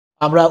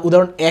আমরা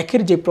উদাহরণ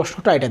 1-এর যে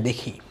প্রশ্নটা এটা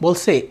দেখি,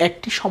 বলছে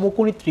একটি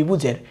সমকোণী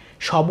ত্রিভুজের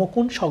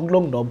সমকোণ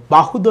সংলগ্ন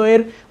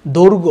বাহুদ্বয়ের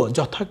দৈর্ঘ্য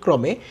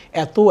যথাক্রমে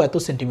এত এত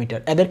সেন্টিমিটার,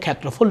 এদের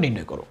ক্ষেত্রফল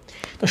নির্ণয় করো।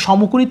 তো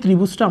সমকোণী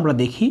ত্রিভুজটা আমরা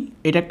দেখি,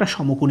 এটা একটা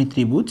সমকোণী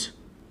ত্রিভুজ,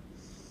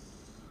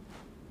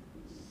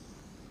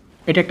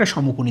 এটা একটা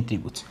সমকোণী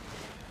ত্রিভুজ,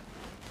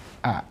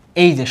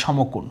 এই যে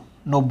সমকোণ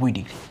 90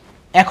 ডিগ্রি।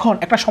 এখন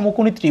একটা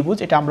সমকোণী ত্রিভুজ,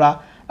 এটা আমরা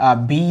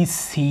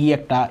বিসি,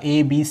 একটা এ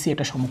বিসি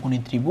একটা সমকোণী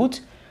ত্রিভুজ,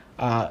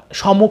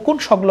 সমকোণ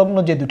সংলগ্ন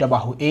যে দুটা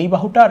বাহু, এই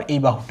বাহুটা আর এই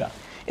বাহুটা,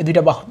 এই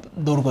দুইটা বাহু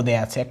দৈর্ঘ্য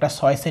দেয়া আছে, একটা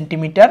 6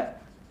 সেন্টিমিটার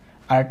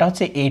আর একটা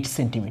হচ্ছে 8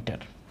 সেন্টিমিটার।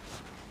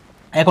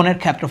 এখন এর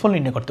ক্ষেত্রফল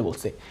নির্ণয় করতে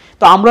বলছে।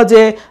 তো আমরা যে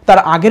তার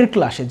আগের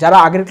ক্লাসে, যারা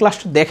আগের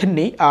ক্লাসটা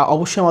দেখেননি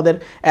অবশ্যই আমাদের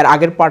এর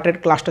আগের পার্টের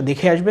ক্লাসটা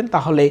দেখে আসবেন,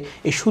 তাহলে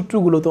এই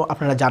সূত্রগুলো তো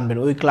আপনারা জানবেন।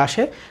 ওই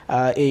ক্লাসে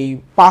এই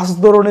 5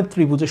 ধরনের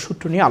ত্রিভুজের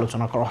সূত্র নিয়ে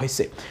আলোচনা করা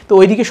হয়েছে। তো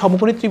ওইদিকে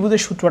সমকোণী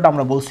ত্রিভুজের সূত্রটা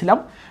আমরা বলছিলাম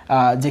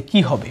যে কি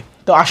হবে।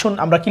 তো আসুন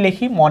আমরা কি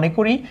লিখি, মনে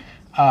করি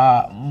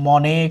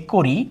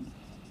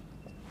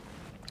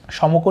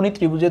সমকোণী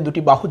ত্রিভুজের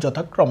দুটি বাহু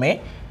যথাক্রমে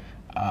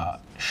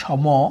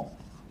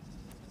সমকোণী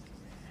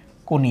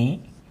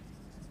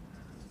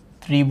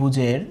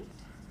ত্রিভুজের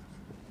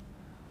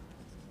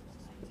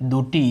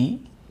দুটি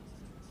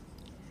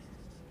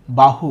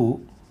বাহু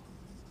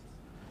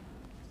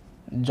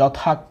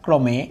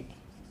যথাক্রমে,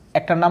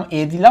 একটার নাম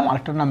এ দিলাম আর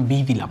একটার নাম বি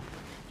দিলাম,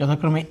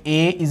 যথাক্রমে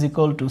এ ইজ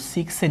ইকুয়াল টু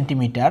 6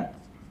 সেন্টিমিটার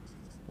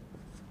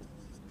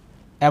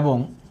এবং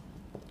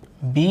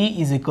B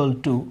is equal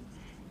to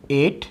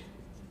 8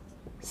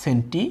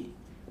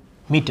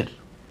 centimetre.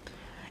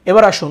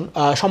 এবার আসুন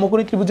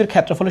সমকোণী ত্রিভুজের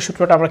ক্ষেত্রফলের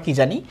সূত্রটা আমরা কি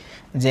জানি,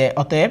 যে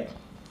অতএব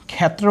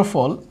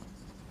ক্ষেত্রফল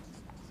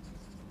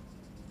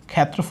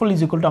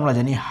ইজ ইকুয়াল টু আমরা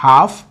জানি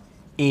হাফ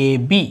এ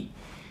বি।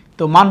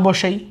 তো মান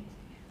বসাই,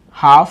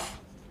 হাফ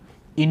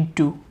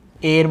ইন্টু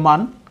এ এর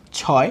মান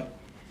 6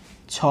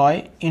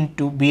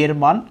 ইন্টু বি এর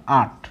মান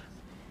 8,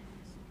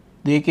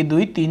 2 কে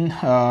 2,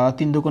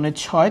 3 দুগুণে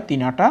 6,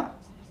 3 8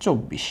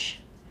 24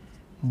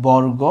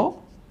 বর্গ।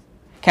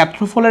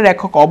 ক্ষেত্রফলের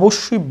একক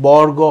অবশ্যই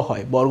বর্গ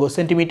হয়, বর্গ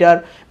সেন্টিমিটার,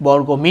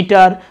 বর্গ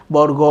মিটার,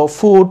 বর্গ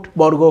ফুট,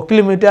 বর্গ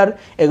কিলোমিটার,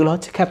 এগুলো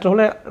হচ্ছে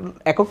ক্ষেত্রফলের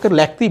এককে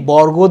লিখতেই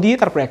বর্গ দিয়ে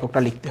তারপর এককটা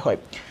লিখতে হয়,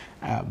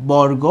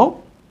 বর্গ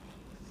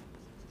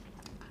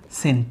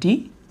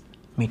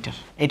সেন্টিমিটার।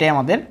 এটাই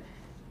আমাদের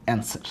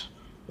অ্যান্সার।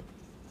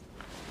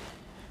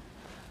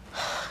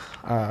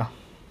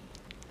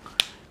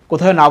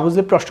 কোথাও না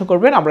বুঝলে প্রশ্ন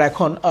করবেন। আমরা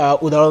এখন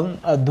উদাহরণ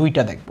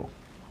 2টা দেখব।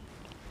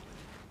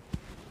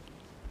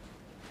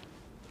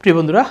 প্রিয়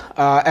বন্ধুরা,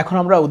 এখন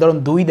আমরা উদাহরণ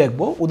 2 দেখব।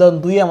 উদাহরণ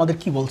 2 আমাদের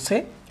কি বলছে,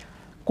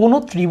 কোনো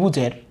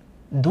ত্রিভুজের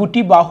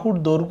দুটি বাহুর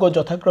দৈর্ঘ্য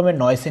যথাক্রমে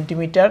 9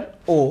 সেন্টিমিটার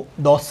ও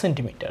 10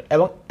 সেন্টিমিটার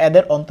এবং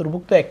এদের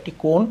অন্তর্ভুক্ত একটি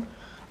কোণ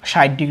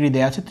 60 ডিগ্রি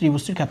দেওয়া আছে,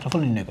 ত্রিভুজটির ক্ষেত্রফল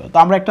নির্ণয় করো। তো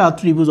আমরা একটা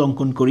ত্রিভুজ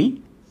অঙ্কন করি।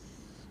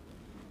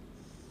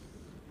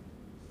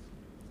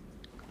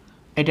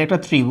 এটা একটা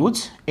ত্রিভুজ,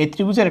 এই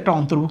ত্রিভুজের একটা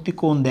অন্তর্ভুক্তি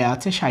কোণ দেওয়া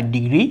আছে 60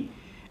 ডিগ্রি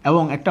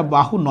এবং একটা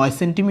বাহু 9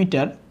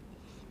 সেন্টিমিটার,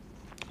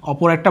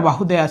 অপর একটা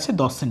বাহু দেওয়া আছে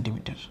 10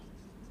 সেন্টিমিটার।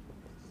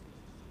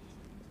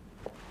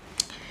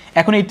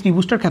 এখন এই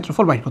ত্রিভুজটার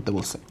ক্ষেত্রফল বাইর করতে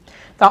বলছে।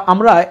 তা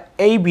আমরা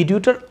এই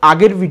ভিডিওটার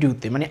আগের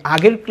ভিডিওতে, মানে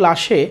আগের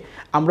ক্লাসে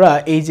আমরা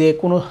এই যে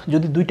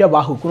যদি দুইটা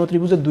বাহু, কোনো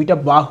ত্রিভুজের দুইটা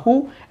বাহু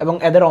এবং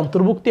এদের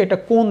অন্তর্ভুক্তি একটা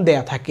কোণ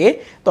দেয়া থাকে,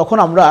 তখন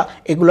আমরা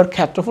এগুলোর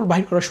ক্ষেত্রফল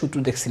বাইর করার সূত্র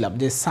দেখছিলাম,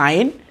 যে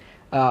সাইন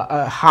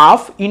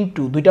হাফ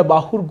ইন্টু দুইটা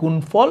বাহুর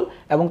গুণফল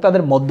এবং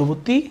তাদের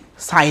মধ্যবর্তী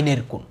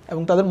সাইনের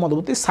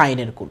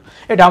কোণ,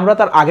 এটা আমরা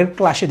তার আগের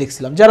ক্লাসে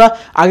দেখছিলাম। যারা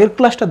আগের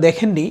ক্লাসটা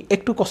দেখেননি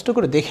একটু কষ্ট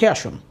করে দেখে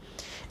আসুন।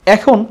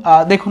 এখন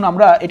দেখুন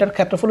আমরা এটার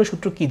ক্ষেত্রফলের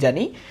সূত্র কি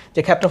জানি,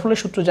 যে ক্ষেত্রফলের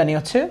সূত্র জানি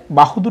হচ্ছে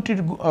বাহু দুটির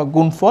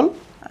গুণফল।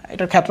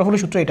 এটার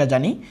ক্ষেত্রফলের সূত্র এটা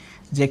জানি,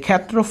 যে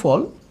ক্ষেত্রফল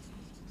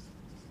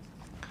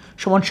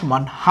সমান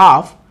সমান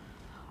half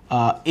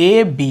A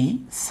B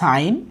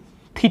sine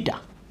theta.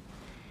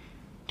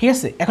 ঠিক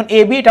আছে, এখন এ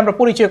বি এটা আমরা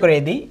পরিচয় করে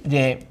দিই,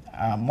 যে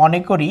মনে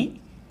করি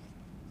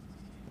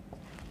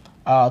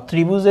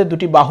ত্রিভুজের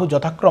দুটি বাহু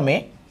যথাক্রমে,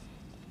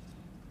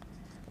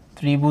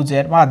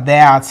 ত্রিভুজের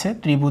দেয়া আছে,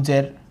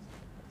 ত্রিভুজের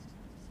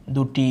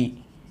দুটি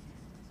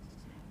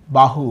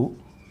বাহু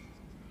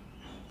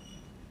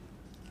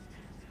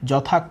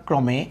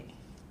যথাক্রমে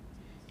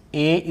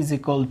এ ইজ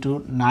ইকুয়াল টু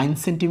 9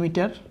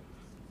 সেন্টিমিটার,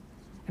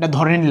 এটা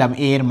ধরে নিলাম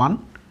এ এর মান,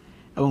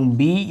 এবং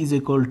B is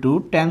equal to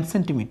 10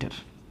 centimetre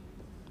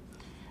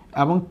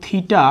এবং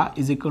theta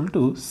is equal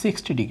to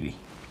 60 degree.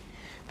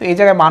 তো এই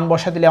জায়গায় মান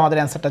বসা দিলে আমাদের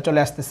অ্যান্সারটা চলে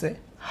আসতেছে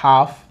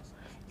হাফ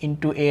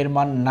ইন্টু এর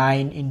মান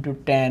 9 ইন্টু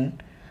 10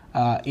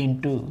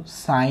 ইন্টু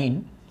সাইন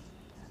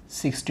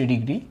 60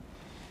 ডিগ্রি,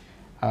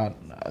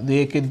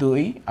 2 কে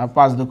 2 আর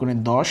 5 দুগুণে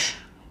 10,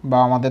 বা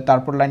আমাদের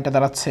তারপর লাইনটা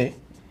দাঁড়াচ্ছে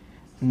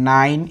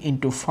 9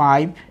 ইন্টু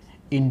 5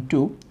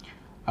 ইন্টু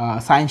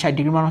সাইন 60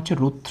 ডিগ্রি মান হচ্ছে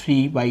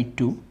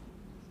 √3/2।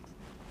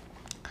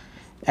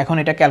 এখন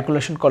এটা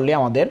ক্যালকুলেশন করলে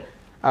আমাদের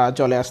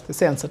চলে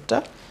আসতেছে অ্যান্সারটা,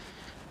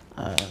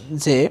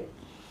 যে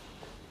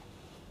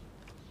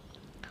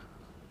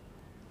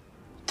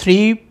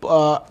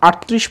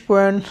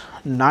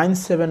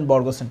 38.97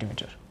 বর্গ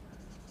সেন্টিমিটার।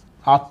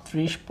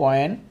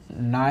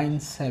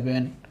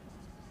 38.97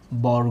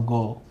 বর্গ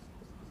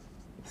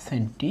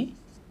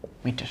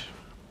সেন্টিমিটার।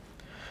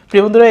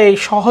 প্রিয় বন্ধুরা, এই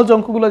সহজ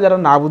অঙ্কগুলো যারা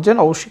না বুঝেন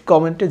অবশ্যই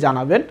কমেন্টে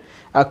জানাবেন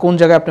কোন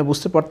জায়গায় আপনি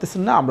বুঝতে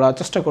পারতেছেন না, আমরা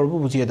চেষ্টা করব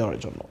বুঝিয়ে দেওয়ার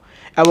জন্য।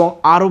 এবং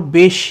আরও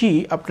বেশি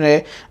আপনি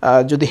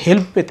যদি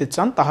হেল্প পেতে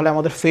চান তাহলে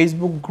আমাদের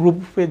ফেসবুক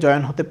গ্রুপে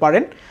জয়েন হতে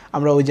পারেন,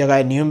 আমরা ওই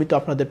জায়গায় নিয়মিত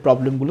আপনাদের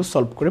প্রবলেমগুলো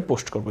সলভ করে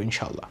পোস্ট করব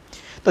ইনশাআল্লাহ।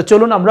 তো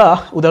চলুন আমরা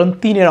উদাহরণ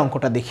 3-এর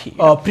অঙ্কটা দেখি।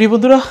 প্রিয়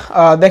বন্ধুরা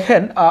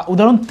দেখেন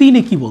উদাহরণ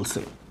 3-এ কি বলছে।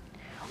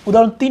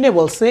 উদাহরণ 3-এ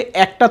বলছে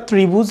একটা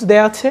ত্রিভুজ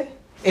দেয়া আছে,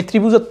 এই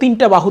ত্রিভুজের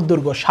 3টা বাহুর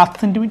দৈর্ঘ্য 7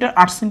 সেন্টিমিটার,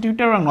 8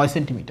 সেন্টিমিটার এবং 9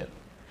 সেন্টিমিটার।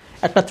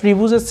 একটা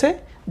ত্রিভুজ আছে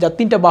যার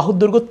 3টা বাহুর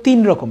দৈর্ঘ্য 3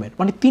 রকমের,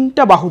 মানে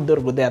 3টা বাহুর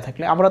দৈর্ঘ্য দেয়া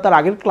থাকলে, আমরা তার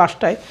আগের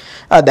ক্লাসটায়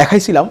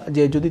দেখাইছিলাম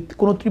যে যদি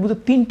কোনো ত্রিভুজের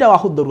 3টা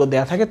বাহুর দৈর্ঘ্য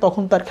দেয়া থাকে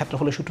তখন তার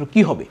ক্ষেত্রফলের সূত্র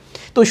কি হবে।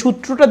 তো ওই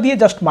সূত্রটা দিয়ে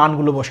জাস্ট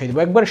মানগুলো বসাই দেবো,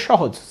 একবারে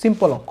সহজ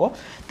সিম্পল অঙ্ক।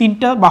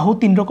 3টা বাহু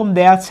 3 রকম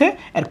দেয়া আছে,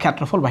 এর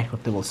ক্ষেত্রফল বাহির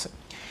করতে বলছে।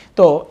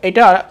 তো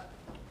এটা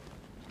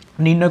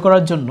নির্ণয়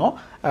করার জন্য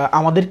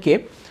আমাদেরকে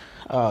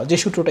যে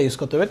সূত্রটা ইউজ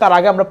করতে হবে তার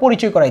আগে আমরা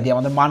পরিচয় করাই দিই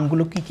আমাদের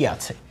মানগুলো কি কি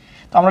আছে।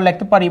 তো আমরা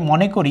লিখতে পারি,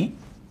 মনে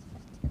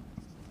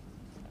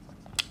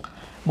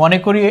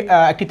করি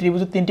একটি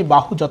ত্রিভুজের 3টি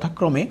বাহু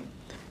যথাক্রমে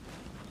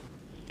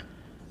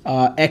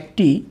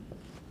একটি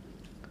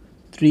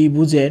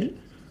ত্রিভুজের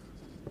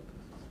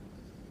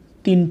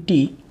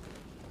 3টি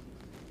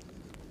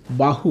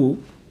বাহু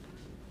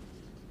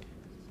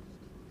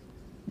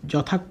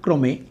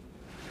যথাক্রমে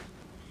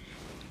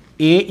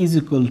A is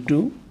equal to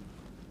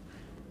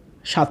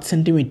 7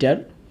 centimetre,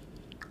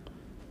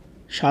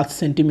 7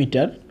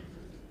 centimetre,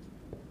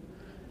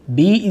 B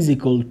is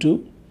equal to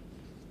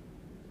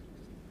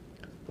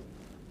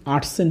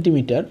 8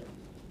 centimetre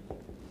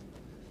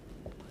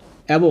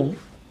এবং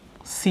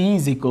C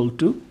is equal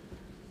to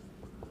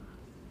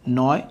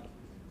 9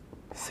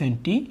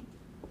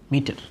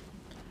 centimetre.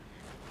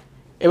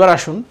 এবার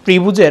আসুন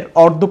ত্রিভুজের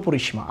অর্ধ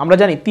পরিসীমা। আমরা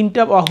জানি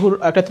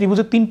একটা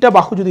ত্রিভুজের 3টা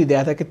বাহু যদি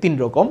দেয়া থাকে 3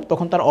 রকম,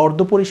 তখন তার অর্ধ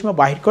পরিসীমা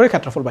বাহির করে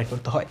ক্ষেত্রফল বাহির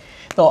করতে হয়।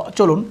 তো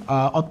চলুন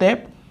অতএব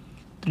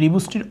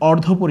ত্রিভুজটির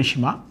অর্ধ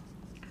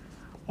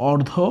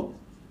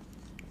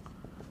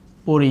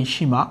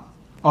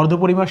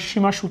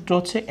পরিসীমার সূত্র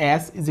হচ্ছে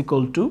S is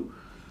equal to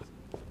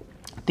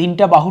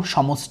 3টা বাহুর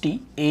সমষ্টি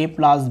A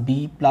plus B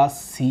plus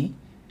C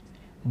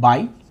by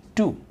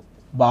 2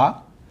 বা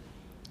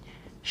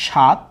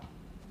 7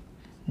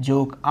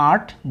 যোগ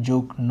 8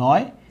 যোগ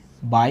 9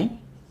 বাই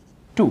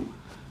 2।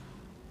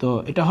 তো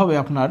এটা হবে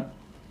আপনার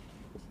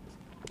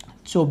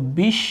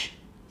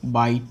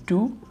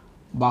 24/2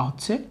 বা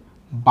হচ্ছে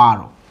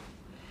 12।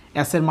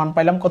 S এর মান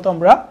পাইলাম কত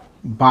আমরা?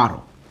 12।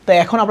 তো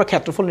এখন আমরা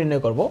ক্ষেত্রফল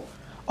নির্ণয় করব।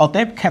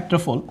 অতএব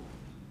ক্ষেত্রফল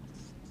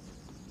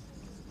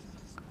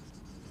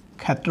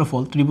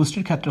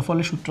ত্রিভুজটির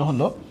ক্ষেত্রফলের সূত্র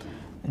হলো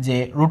যে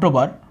root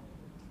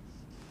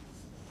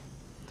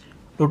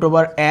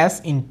over S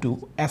into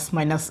S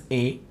minus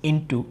A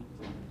into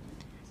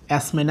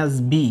S minus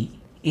B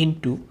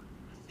into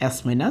S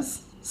minus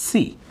C।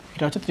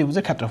 এটা হচ্ছে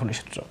ত্রিভুজের ক্ষেত্রফলের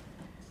সূত্র।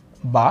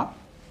 বা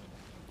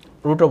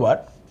রুট ওভার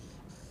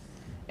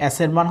S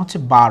এর মান হচ্ছে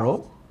 12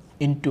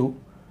 ইন্টু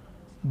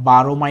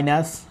 12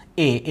 মাইনাস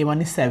A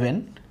মানে 7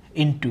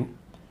 ইন্টু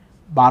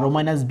 12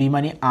 মাইনাস B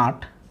মানে 8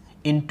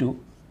 ইন্টু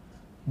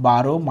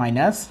 12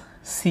 মাইনাস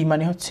C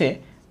মানে হচ্ছে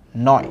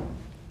 9।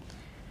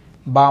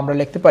 বা আমরা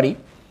লিখতে পারি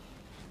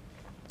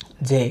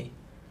যে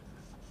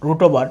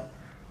রুট ওভার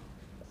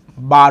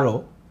 12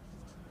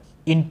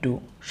 ইন্টু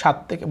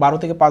 12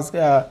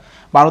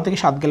 থেকে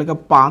 7 গেলে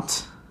 5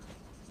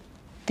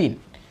 3।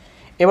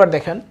 এবার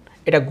দেখেন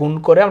এটা গুণ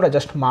করে আমরা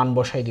জাস্ট মান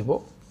বসাই দিব।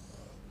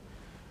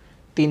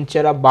 3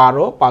 4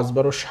 12, 5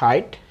 12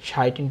 60,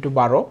 60 ইন্টু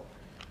 12,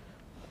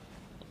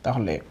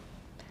 তাহলে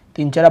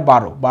 3 4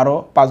 12, 12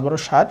 5 12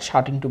 60,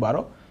 60 ইন্টু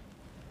 12,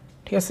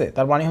 ঠিক আছে।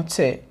 তার মানে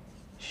হচ্ছে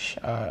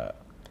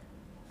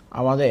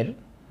আমাদের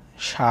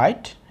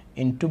 60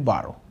 ইন্টু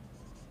 12,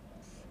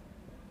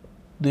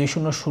 2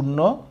 0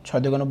 0, 6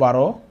 2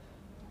 12,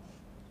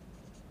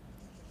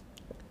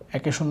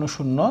 1 0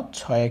 0,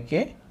 6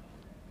 1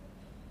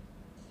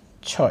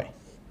 6,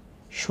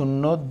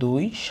 0 2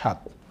 7।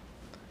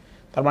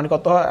 তার মানে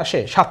কত আসে?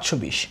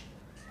 720।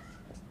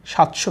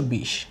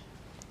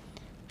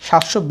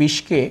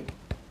 720কে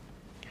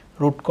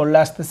রুট করলে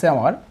আসতেছে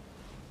আমার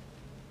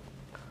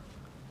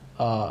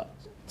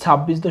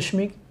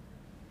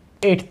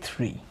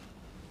 26.83।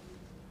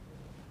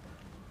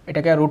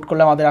 এটাকে রুট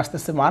করলে আমাদের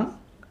আসতেছে মান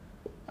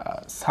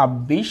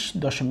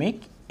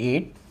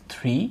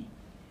 26.83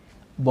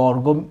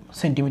 বর্গ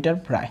সেন্টিমিটার,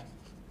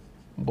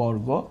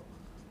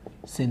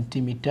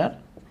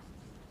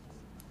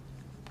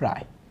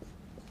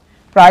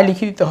 প্রায়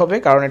লিখে দিতে হবে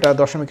কারণ এটা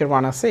দশমিকের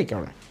মান আছে এই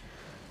কারণে।